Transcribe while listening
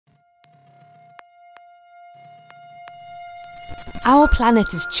Our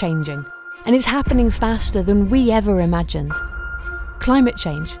planet is changing, and it's happening faster than we ever imagined. Climate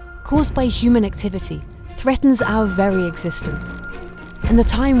change, caused by human activity, threatens our very existence. And the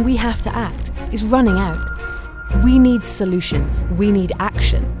time we have to act is running out. We need solutions, we need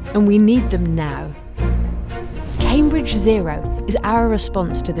action, and we need them now. Cambridge Zero is our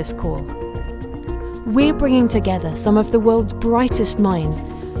response to this call. We're bringing together some of the world's brightest minds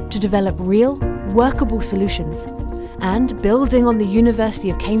to develop real, workable solutions, and building on the University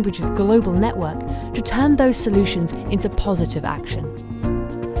of Cambridge's global network to turn those solutions into positive action.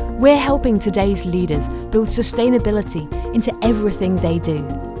 We're helping today's leaders build sustainability into everything they do,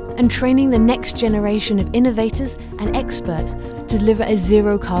 and training the next generation of innovators and experts to deliver a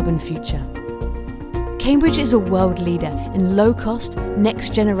zero-carbon future. Cambridge is a world leader in low-cost,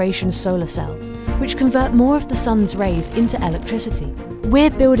 next-generation solar cells, which convert more of the sun's rays into electricity.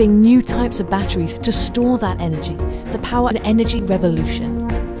 We're building new types of batteries to store that energy, to power an energy revolution.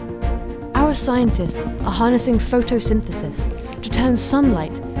 Our scientists are harnessing photosynthesis to turn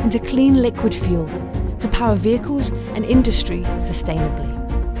sunlight into clean liquid fuel, to power vehicles and industry sustainably.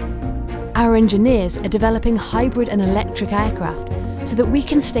 Our engineers are developing hybrid and electric aircraft so that we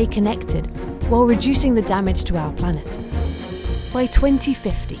can stay connected while reducing the damage to our planet. By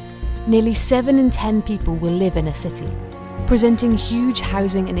 2050, nearly 7 in 10 people will live in a city, presenting huge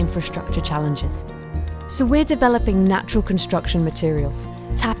housing and infrastructure challenges. So we're developing natural construction materials,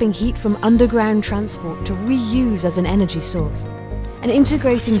 tapping heat from underground transport to reuse as an energy source, and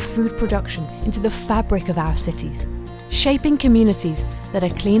integrating food production into the fabric of our cities, shaping communities that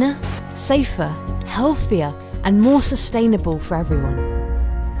are cleaner, safer, healthier, and more sustainable for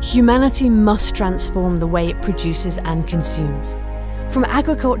everyone. Humanity must transform the way it produces and consumes. From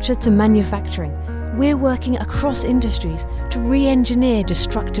agriculture to manufacturing, we're working across industries to re-engineer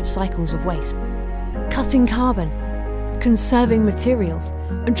destructive cycles of waste, cutting carbon, conserving materials,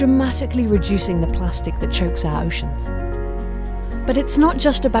 and dramatically reducing the plastic that chokes our oceans. But it's not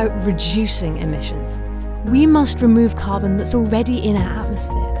just about reducing emissions. We must remove carbon that's already in our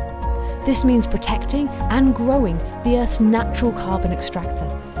atmosphere. This means protecting and growing the Earth's natural carbon extractor,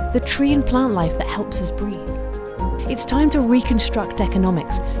 the tree and plant life that helps us breathe. It's time to reconstruct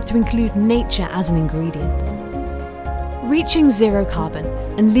economics to include nature as an ingredient. Reaching zero carbon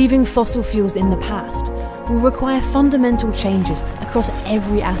and leaving fossil fuels in the past will require fundamental changes across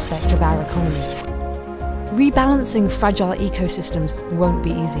every aspect of our economy. Rebalancing fragile ecosystems won't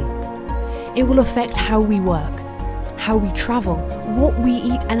be easy. It will affect how we work, how we travel, what we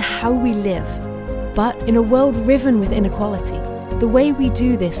eat, and how we live. But in a world riven with inequality, the way we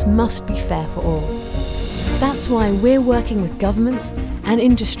do this must be fair for all. That's why we're working with governments and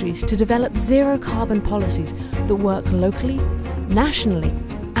industries to develop zero-carbon policies that work locally, nationally,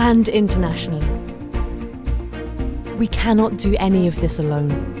 and internationally. We cannot do any of this alone.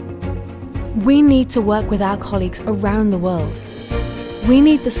 We need to work with our colleagues around the world. We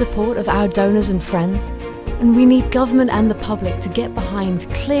need the support of our donors and friends, and we need government and the public to get behind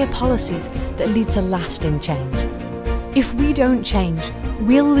clear policies that lead to lasting change. If we don't change,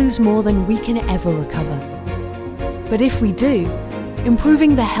 we'll lose more than we can ever recover. But if we do,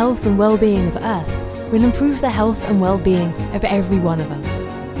 improving the health and well-being of Earth will improve the health and well-being of every one of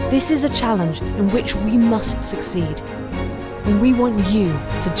us. This is a challenge in which we must succeed, and we want you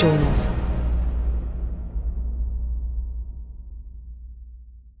to join us.